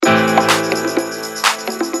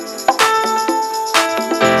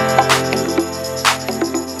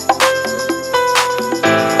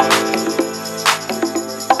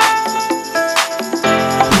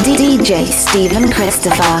Stephen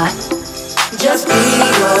Christopher. Just be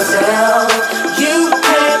yourself. You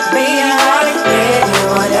can't be like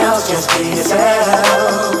anyone else. Just be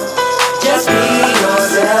yourself. Just be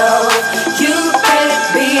yourself. You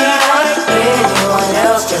can't be like anyone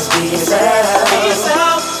else. Just be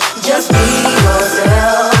yourself. Just be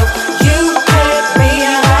yourself. You can't be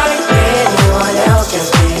like anyone else.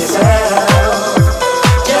 Just be yourself.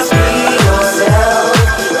 Just be yourself.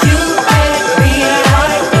 You can't be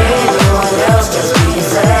like anyone else. Just be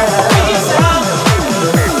yourself.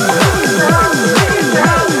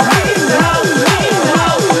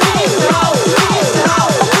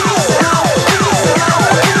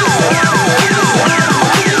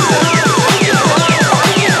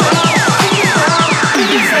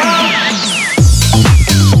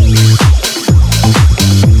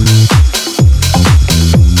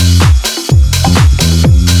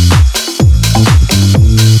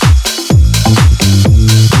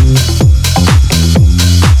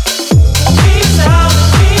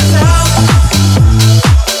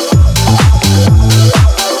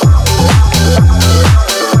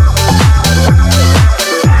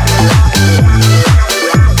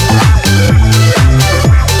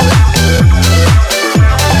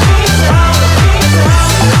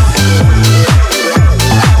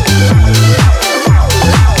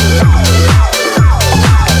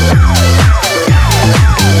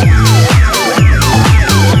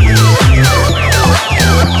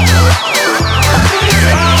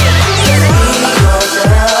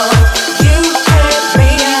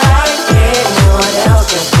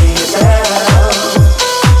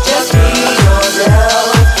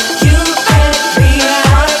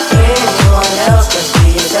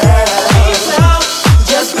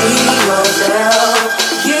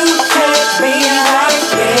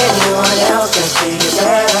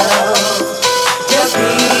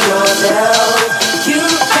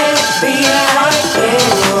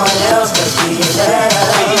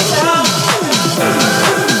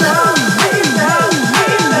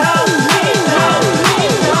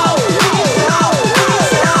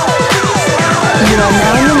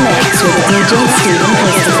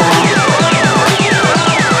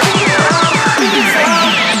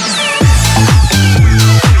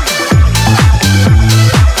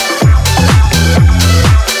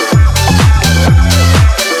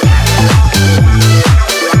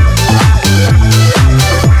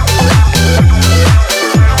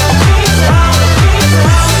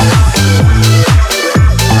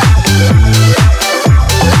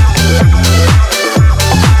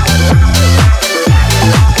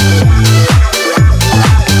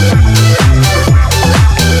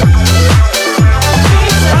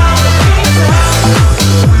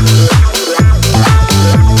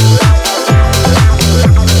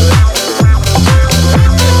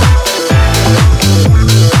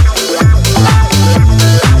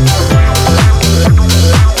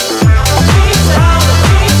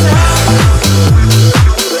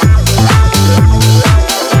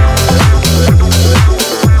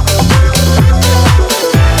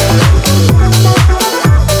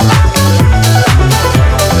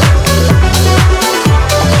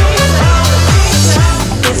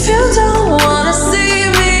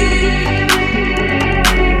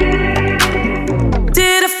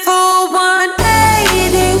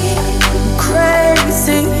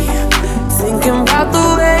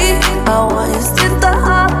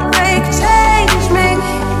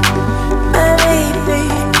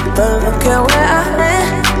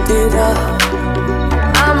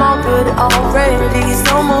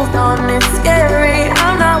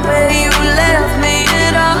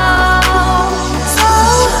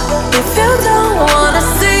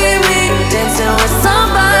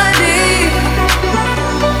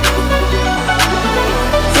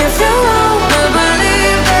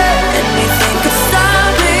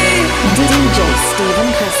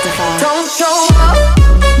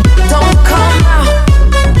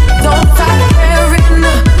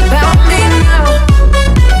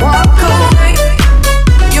 Walk away.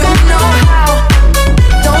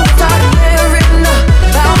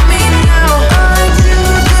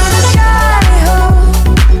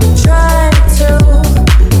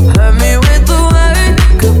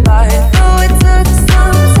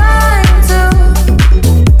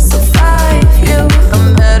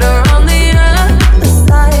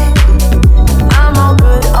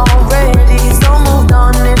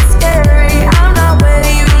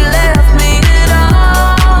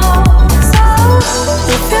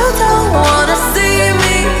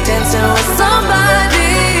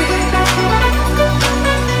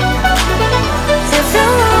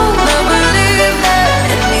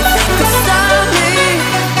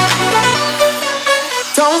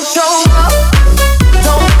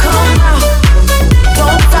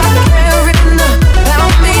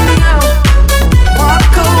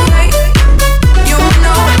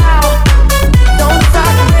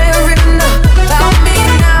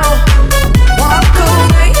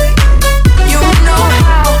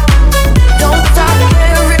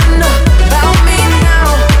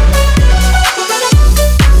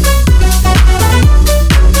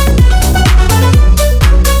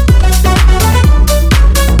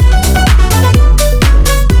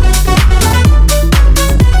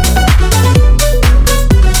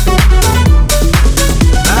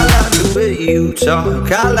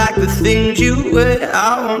 talk. I like the things you wear.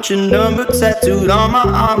 I want your number tattooed on my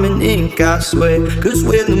arm in ink, I swear. Cause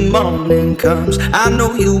when the morning comes, I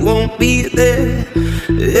know you won't be there.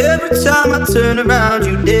 Every time I turn around,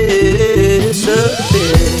 you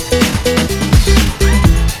disappear.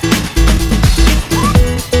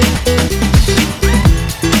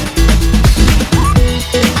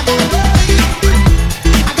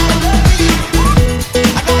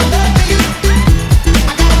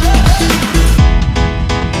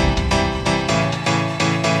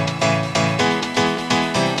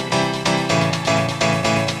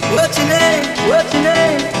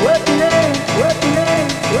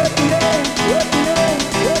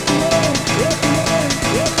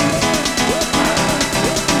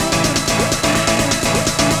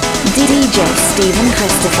 DJ Stephen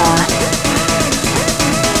Christopher.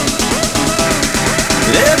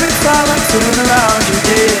 Every time I turn around, you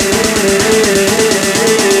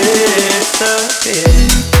disappear.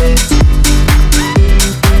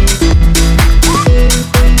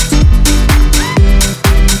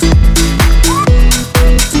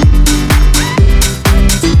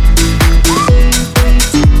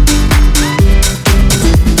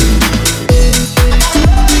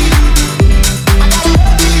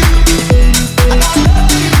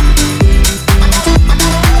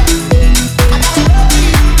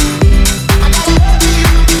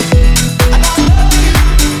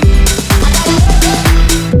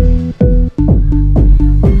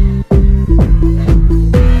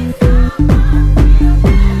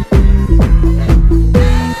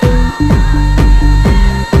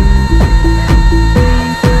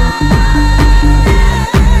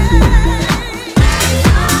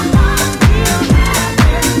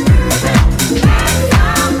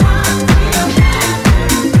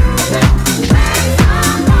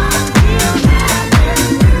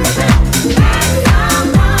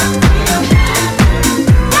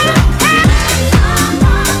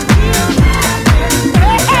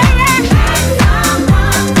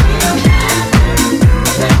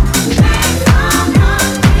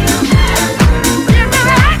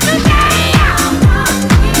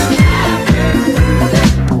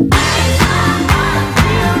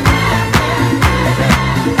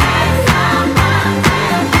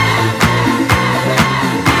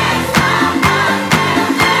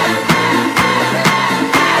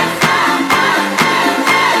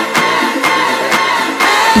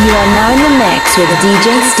 You are now in the mix with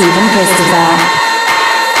DJ Stephen Christopher.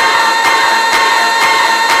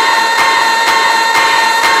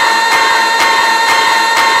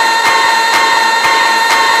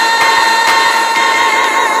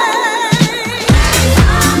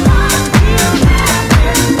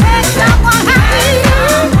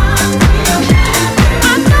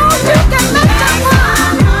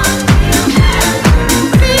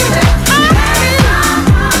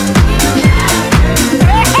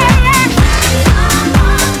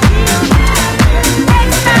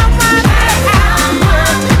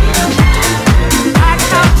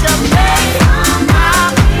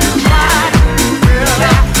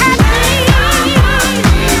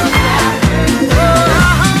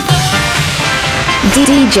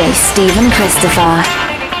 DJ Stephen Christopher.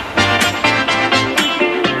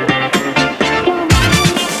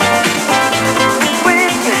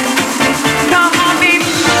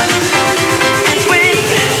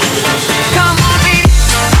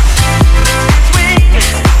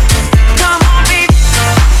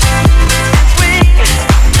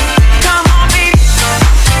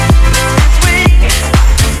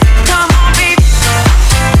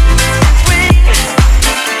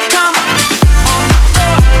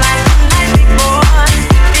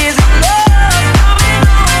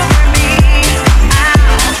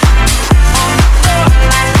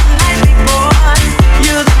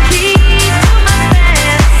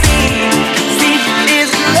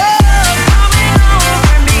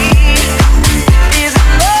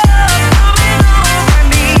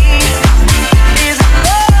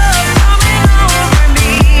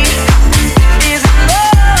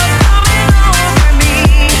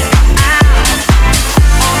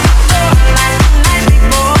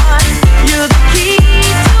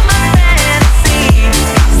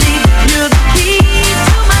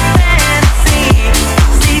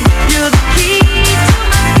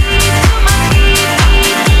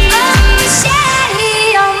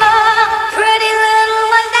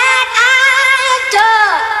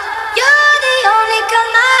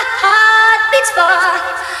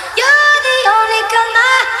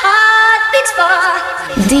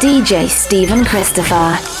 DJ Stephen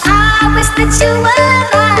Christopher. I wish that you were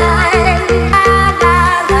mine.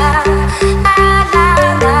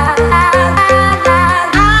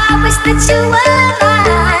 I wish that you were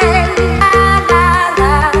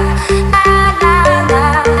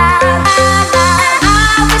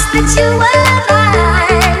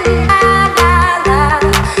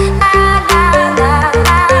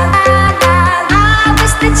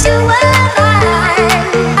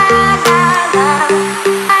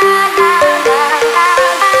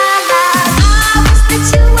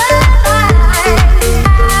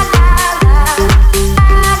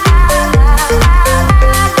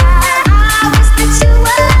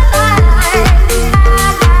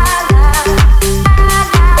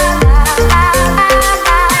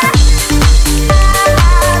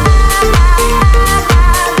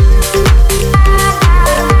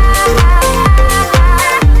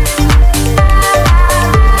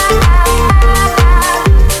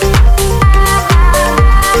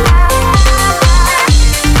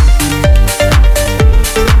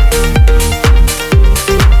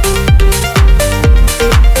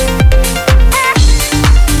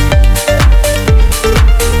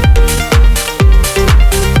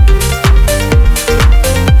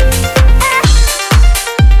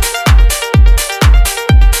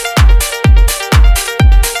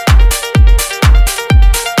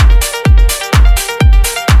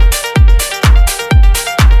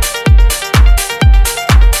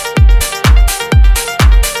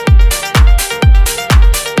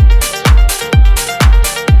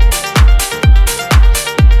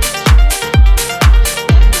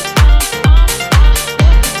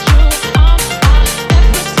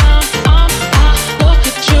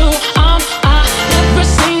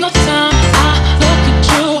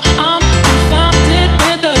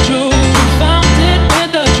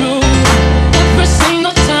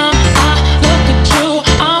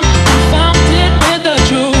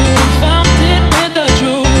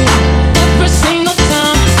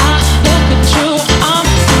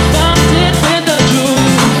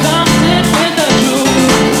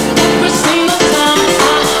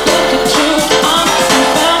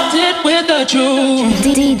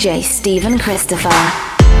DJ Stephen Christopher.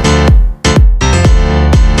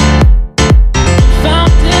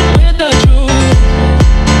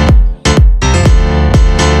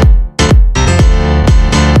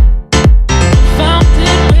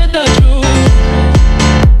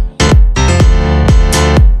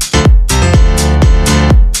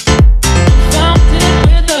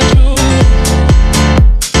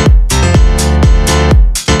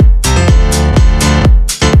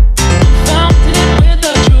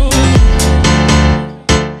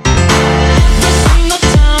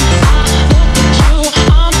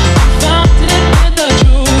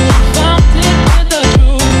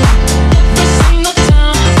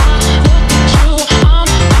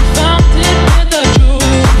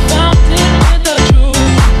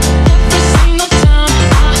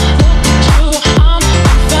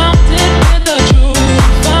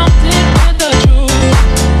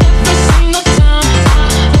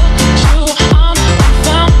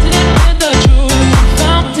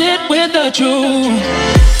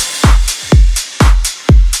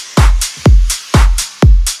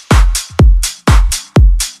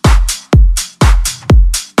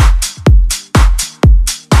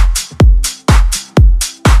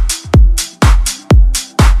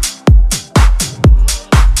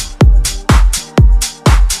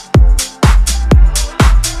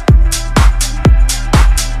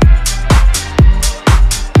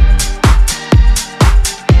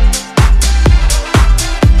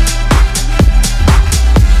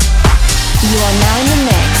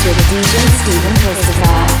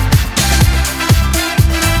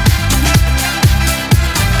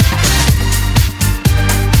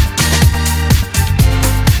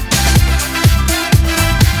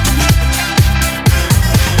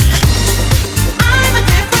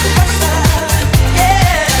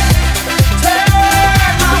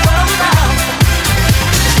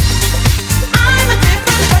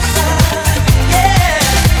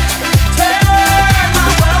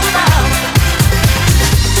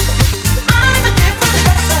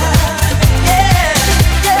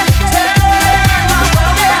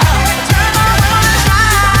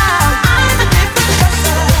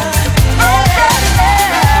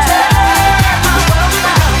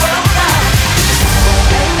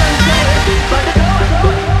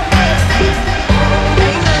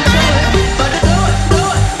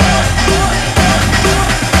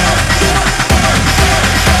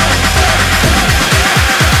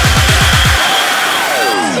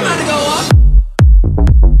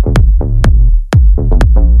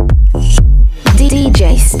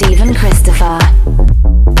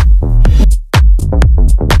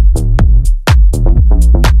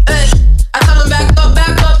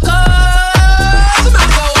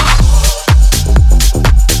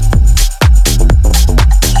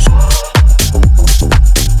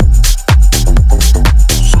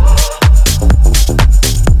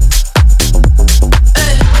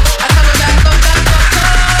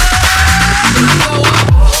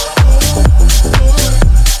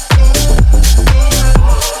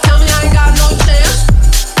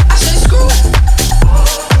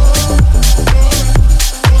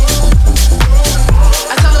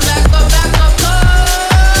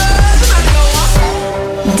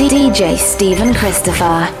 DJ Stephen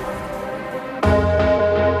Christopher.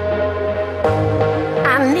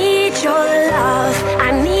 I need your love,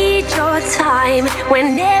 I need your time.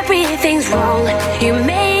 When everything's wrong, you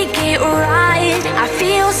make it right. I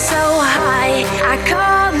feel so high, I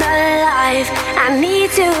come alive. I need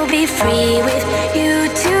to be free with you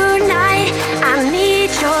tonight. I need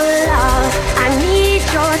your love, I need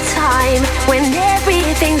your time. When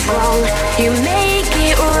everything's wrong, you make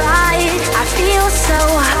it right. I feel so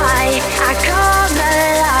high, I come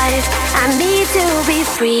alive. I need to be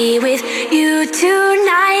free with you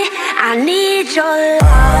tonight. I need your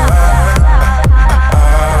love.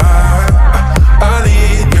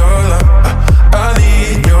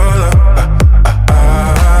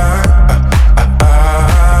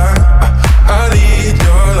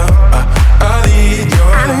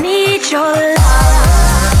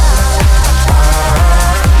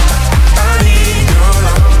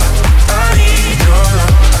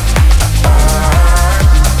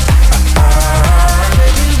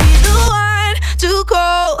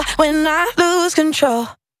 When I lose control,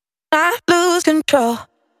 I lose control,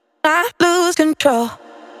 I lose control,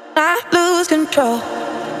 I lose control,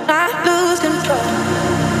 I lose control,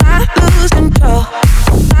 I lose control,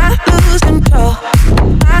 I lose control,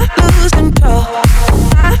 I lose control,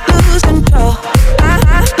 I lose control, I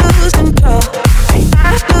lose control,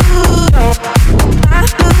 I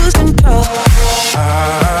lose control,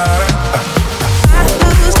 I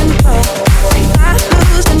lose control, I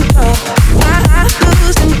lose control, I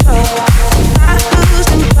lose control.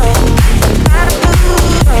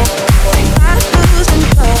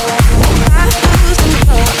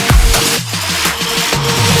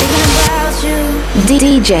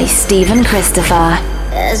 DJ Stephen Christopher.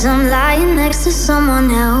 As I'm lying next to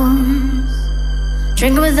someone else,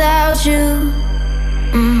 drinking without you.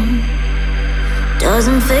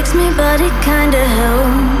 Doesn't fix me, but it kinda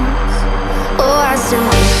helps. Oh, I still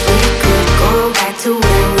wish we could go back to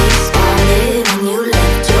where we started. When you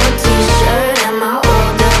left your t-shirt at my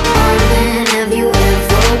old apartment. Have you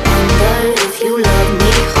ever wondered if you love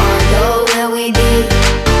me harder? Where we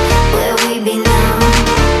be now?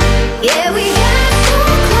 Yeah, we got so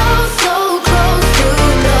close to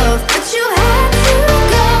love, but you had to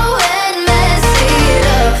go and mess it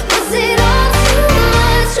up. Was it all too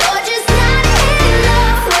much or just not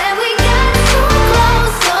enough? When we got so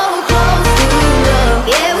close to love.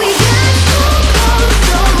 Yeah, we got so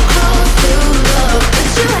close to love, but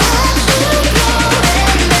you had to go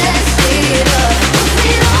and mess it up. Was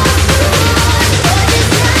it all too much or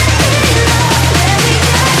just not enough? When we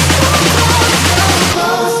got so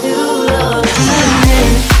close to love.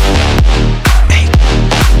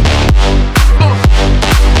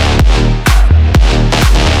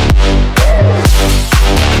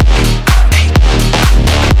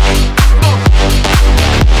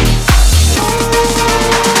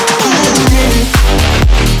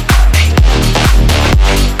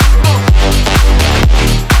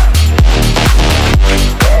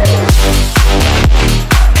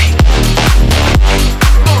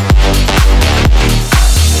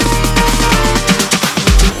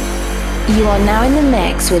 You are now in the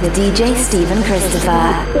mix with DJ Stephen Christopher.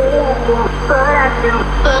 But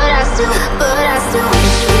I still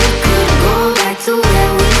wish we could go back to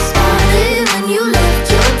where we started. When you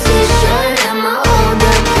left your t-shirt at my old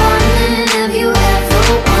apartment. Have you ever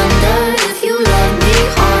wondered if you love me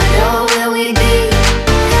harder? Where we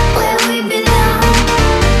be now?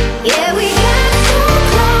 Yeah, we got so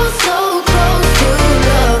close to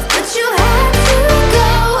love, but you had to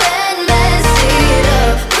go and mess it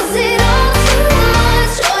up. Was it all too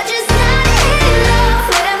much or just not enough?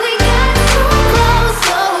 When we got so close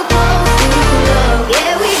to love.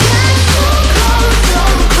 Yeah, we got so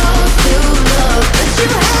close to love, but you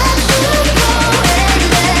had to go and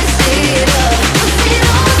mess it up. Was it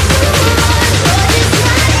all too much or just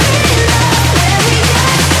not enough? When we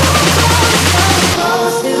got so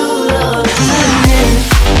close to love.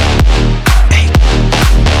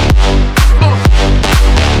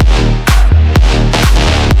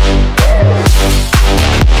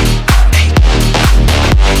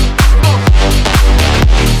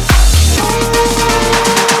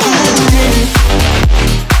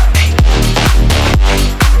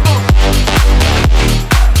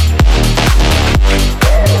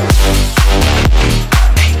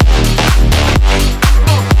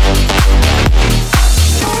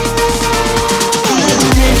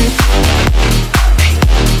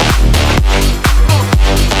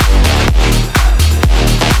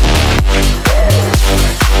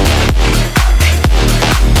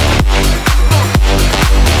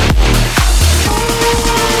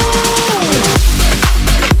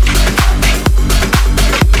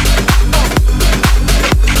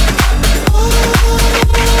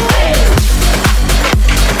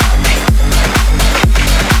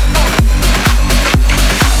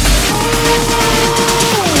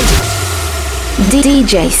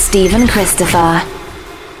 DJ Stephen Christopher.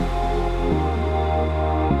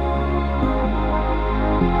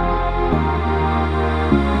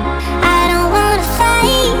 I don't wanna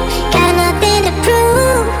fight, got nothing to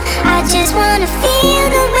prove. I just wanna feel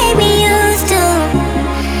the way we used to.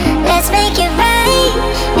 Let's make it right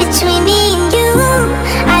between me and you.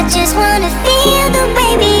 I just wanna feel the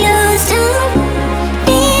way we used to.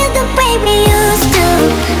 Feel the way we used to.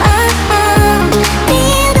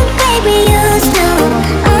 Feel the way we used to.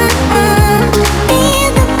 Feel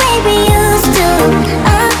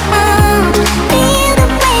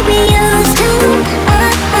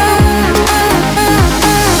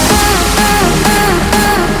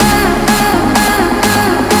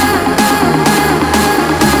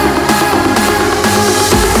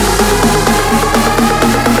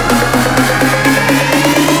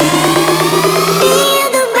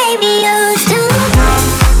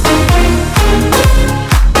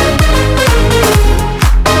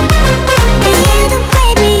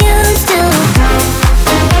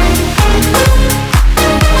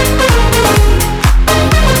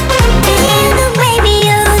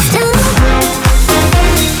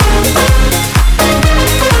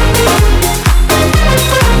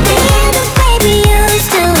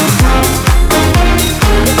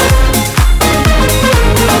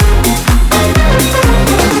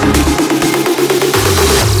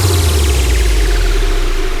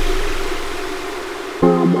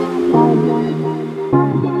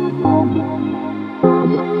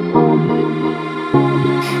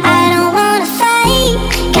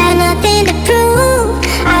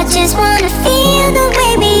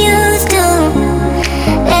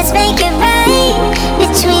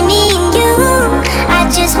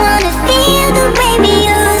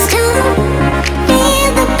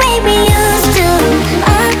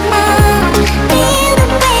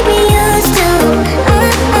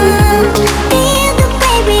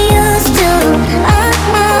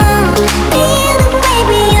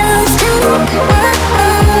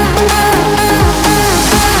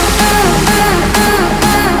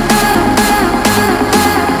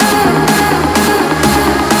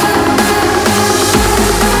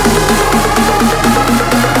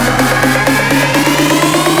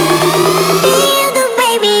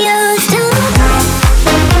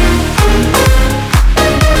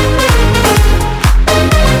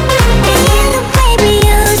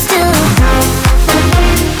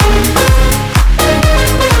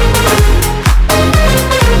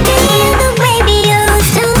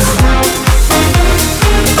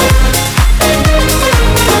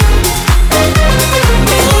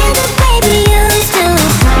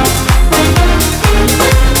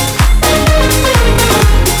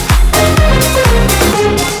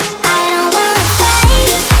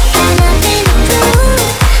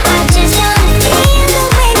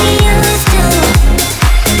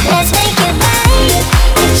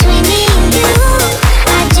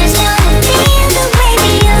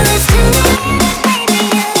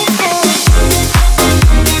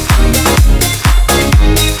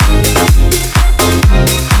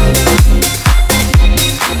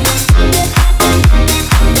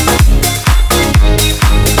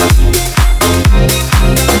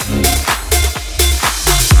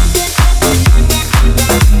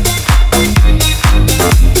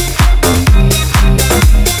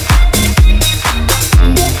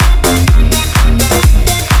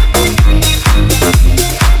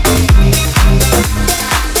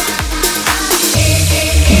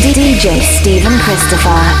DJ Stephen Christopher.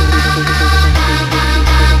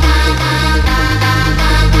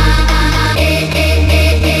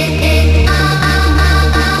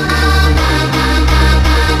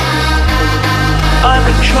 I've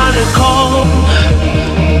been trying to call.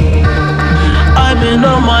 I've been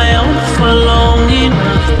on my own for long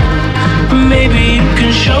enough. Maybe you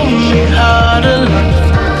can show me how to love.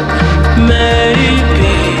 Maybe.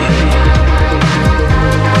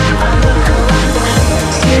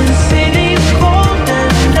 Since city's cold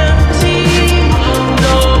and empty,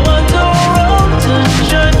 no one's around to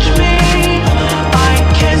judge me. I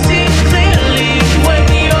can see clearly when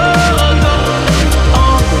you're gone.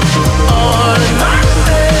 On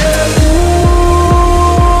myself,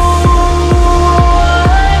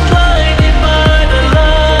 I'm blinded by the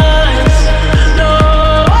lights. No,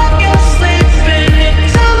 I can't sleep in it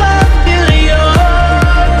till I feel your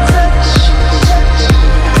touch.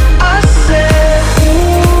 I said,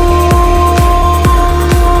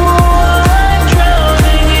 I'm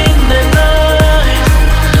drowning in the night.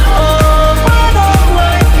 Oh, but I'm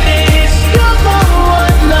like this. You're the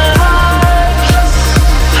one I trust.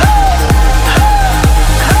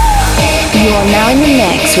 You are now in the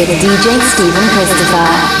mix with DJ Stephen Christopher.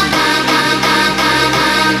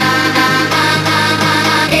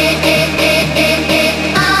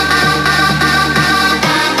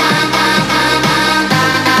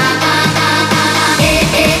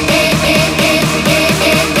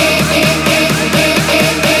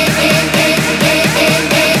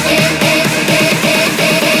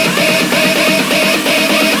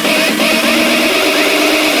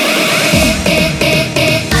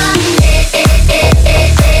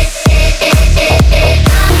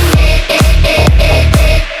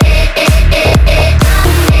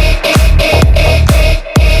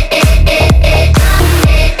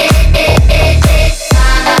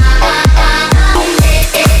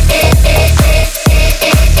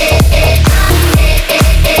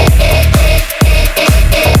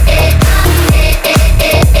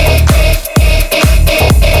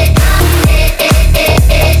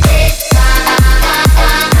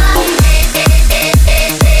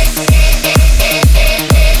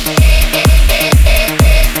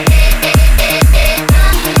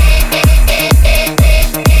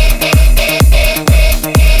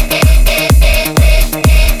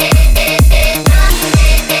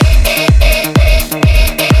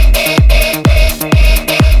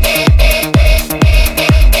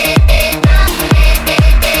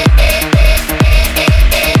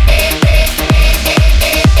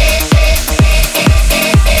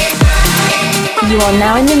 You are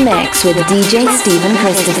now in the mix with DJ Stephen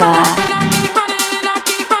Christopher.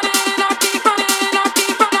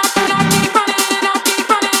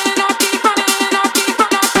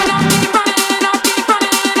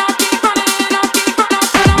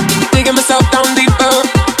 Digging myself down deeper.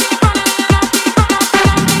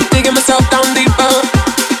 Digging myself down deeper.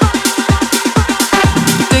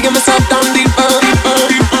 Digging myself down deeper.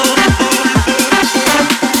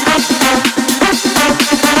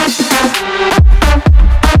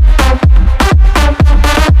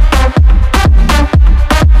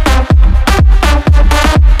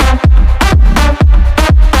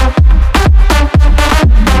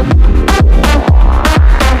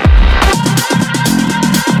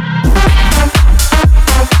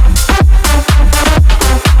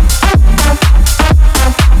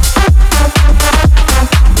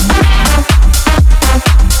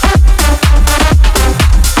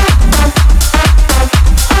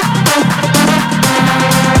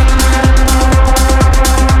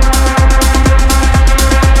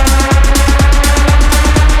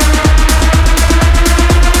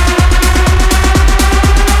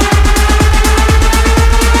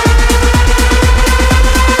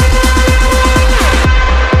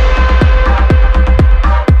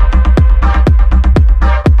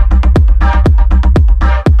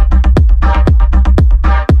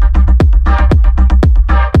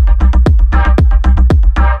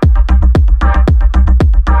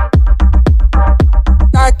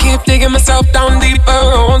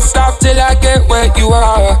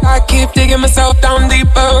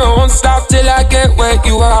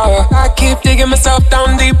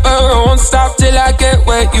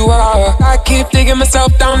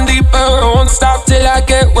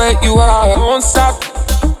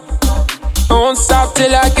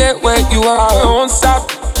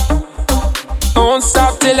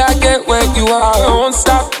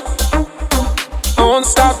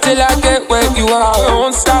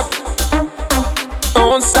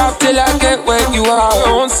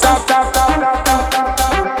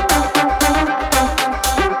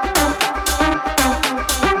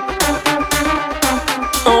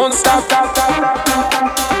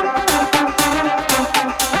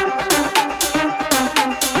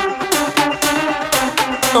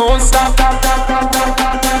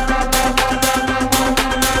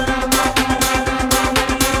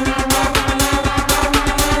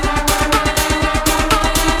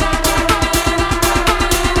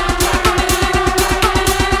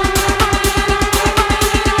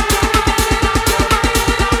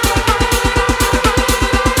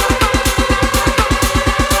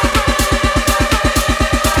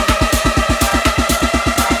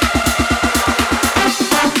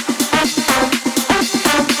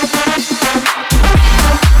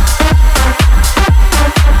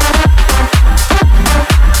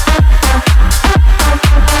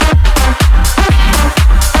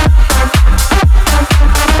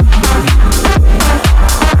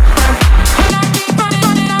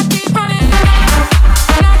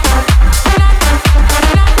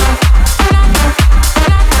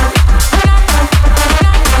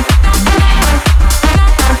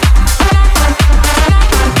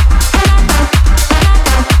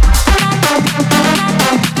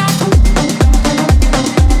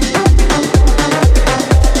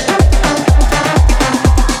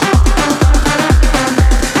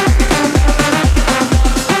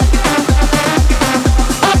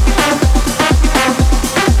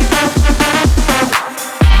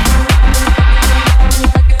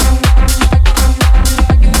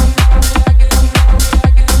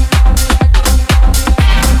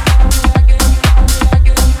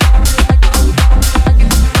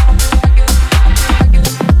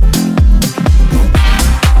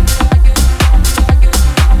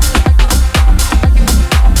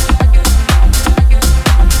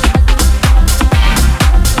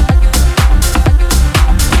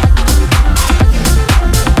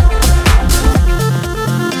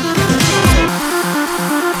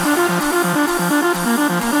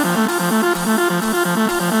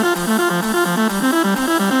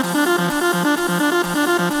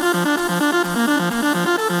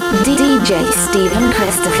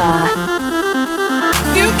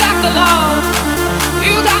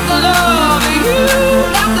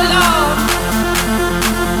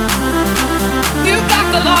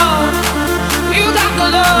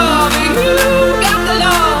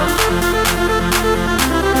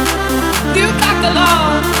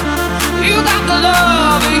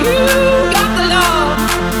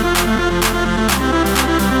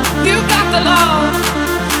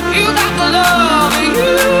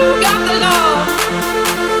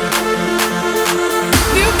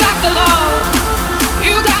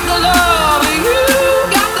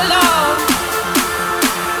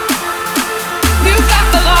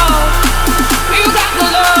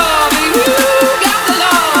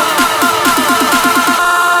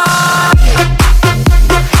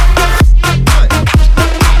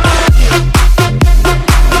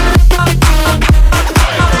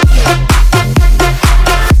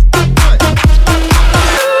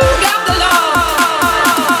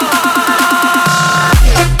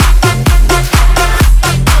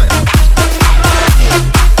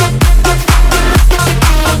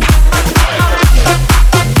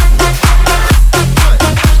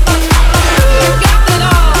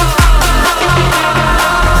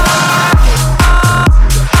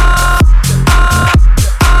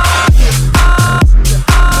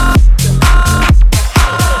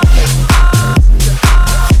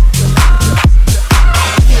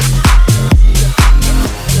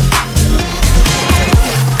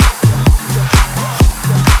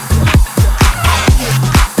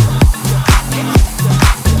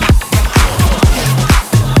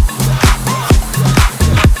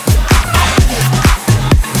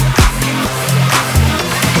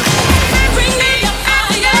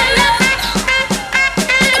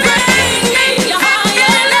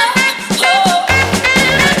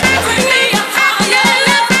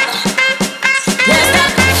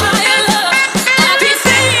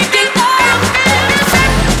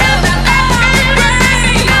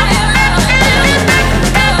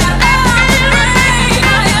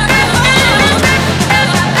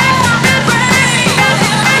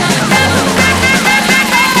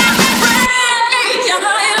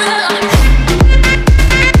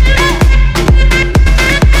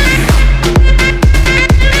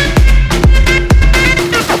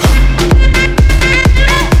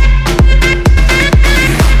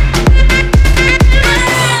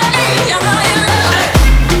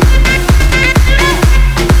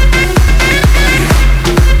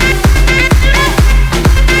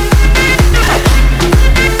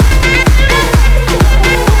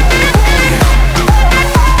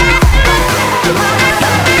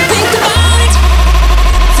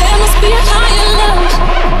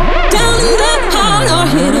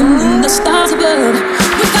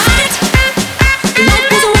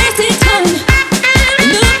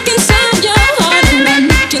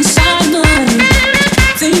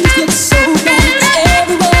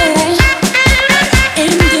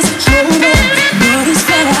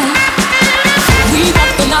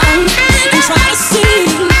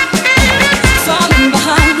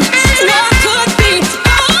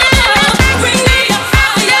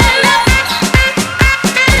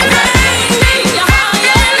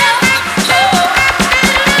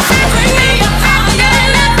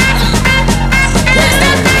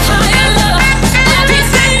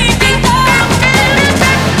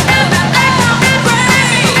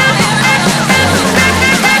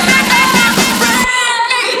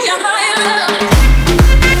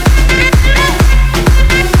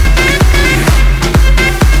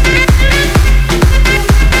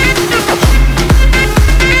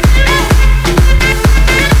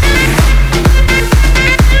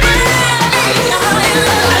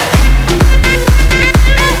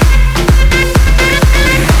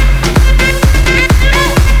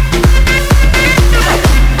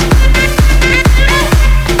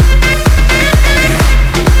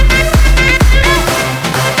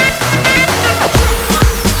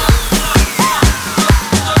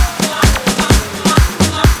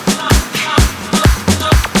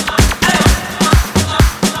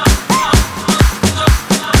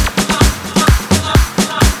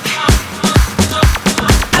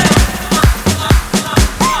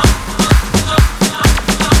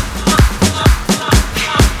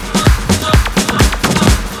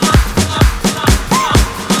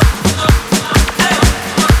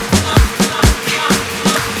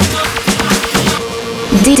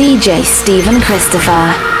 DJ Stephen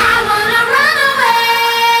Christopher.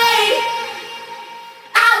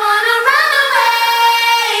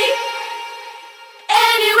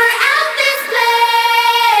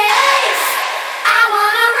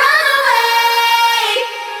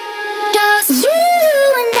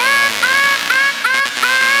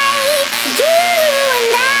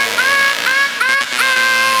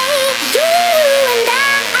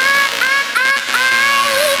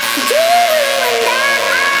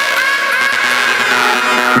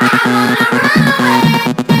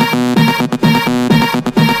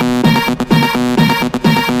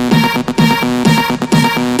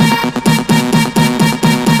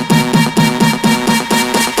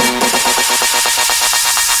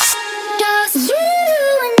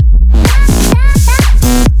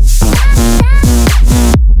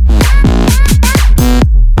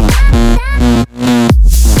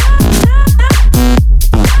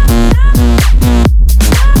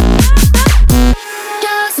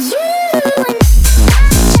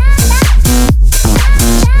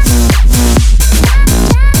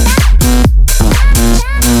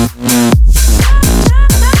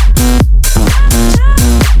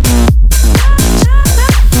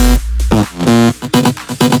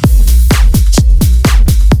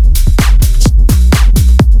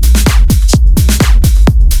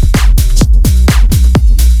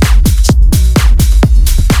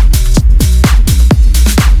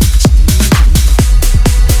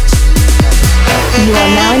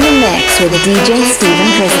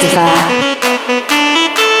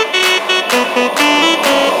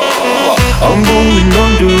 I'm going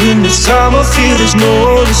under, and this time I feel there's no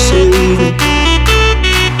one to save me.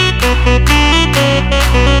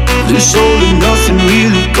 This all and nothing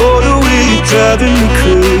really got away, you're driving me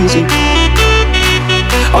crazy.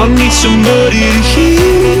 I need somebody to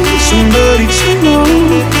hear, somebody to know,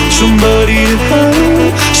 somebody to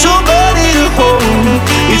have, somebody to hold.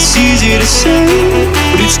 It's easy to say,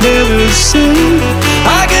 but it's never the same.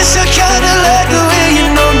 I guess I kinda like the way you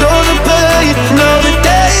numbed all the pain. Now the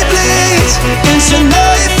day bleeds into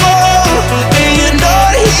nightfall, and you're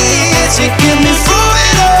not here to get me through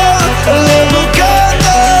it all. I let my guard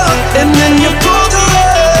down, and then you pulled the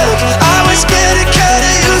rug. I was getting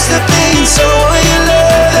kinda used to being someone you love.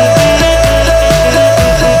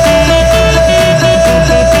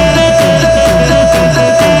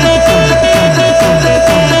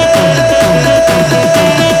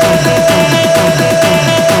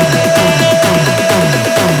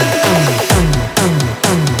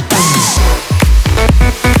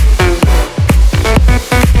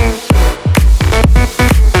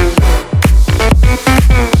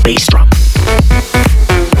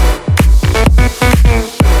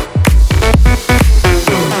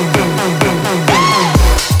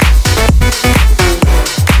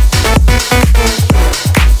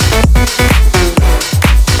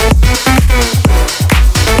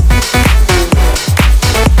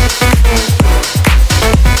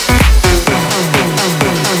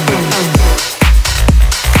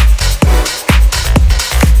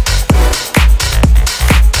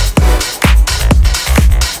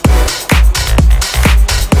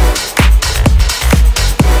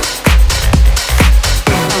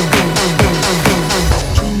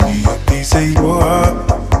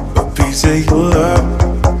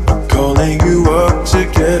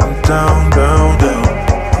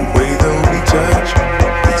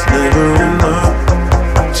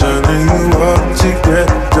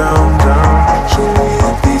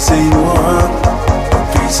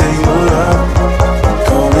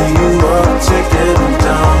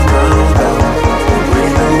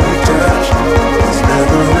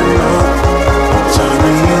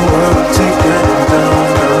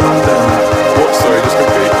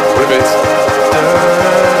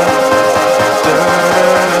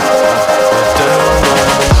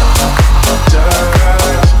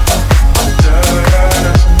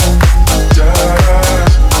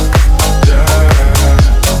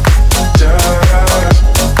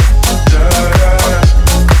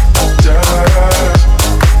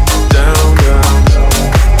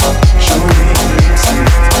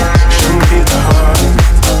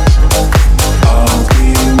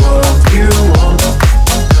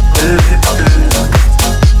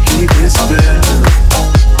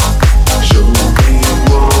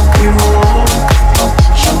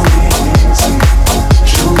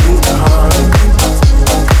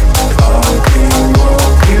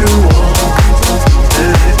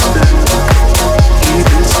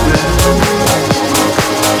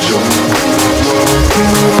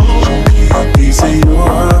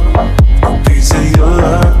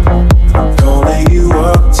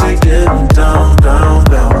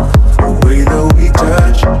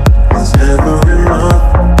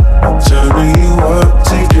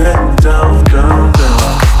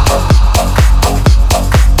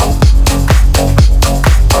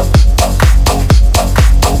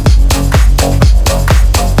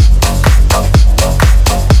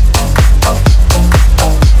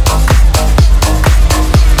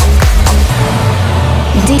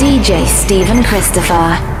 DJ Stephen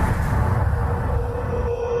Christopher.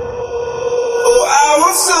 Oh, I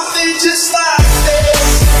want something just like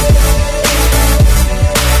this.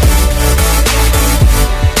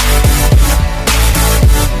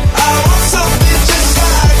 I want something just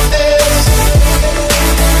like this.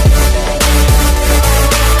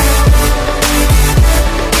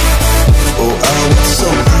 Oh, I want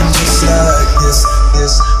something just like this.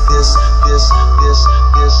 This, this, this, this, this, this,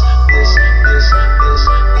 this, this, this, this,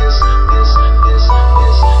 this, this,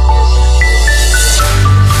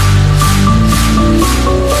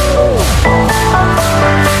 this.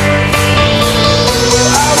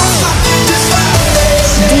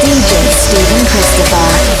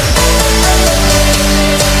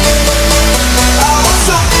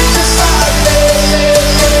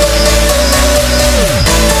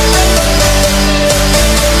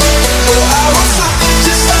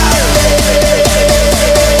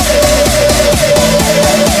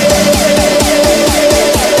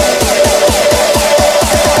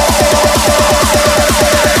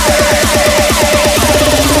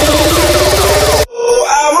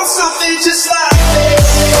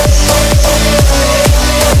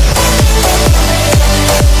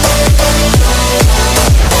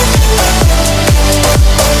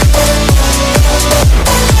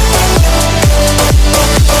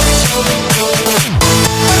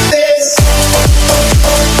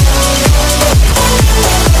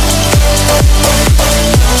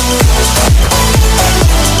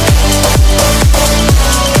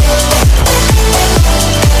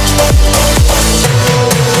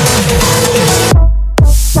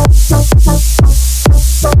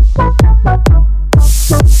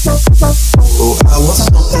 want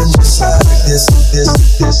something just like this.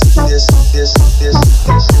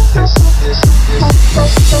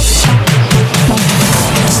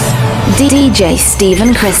 DJ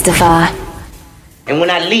Stephen Christopher. And when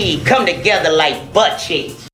I leave, come together like butt cheeks.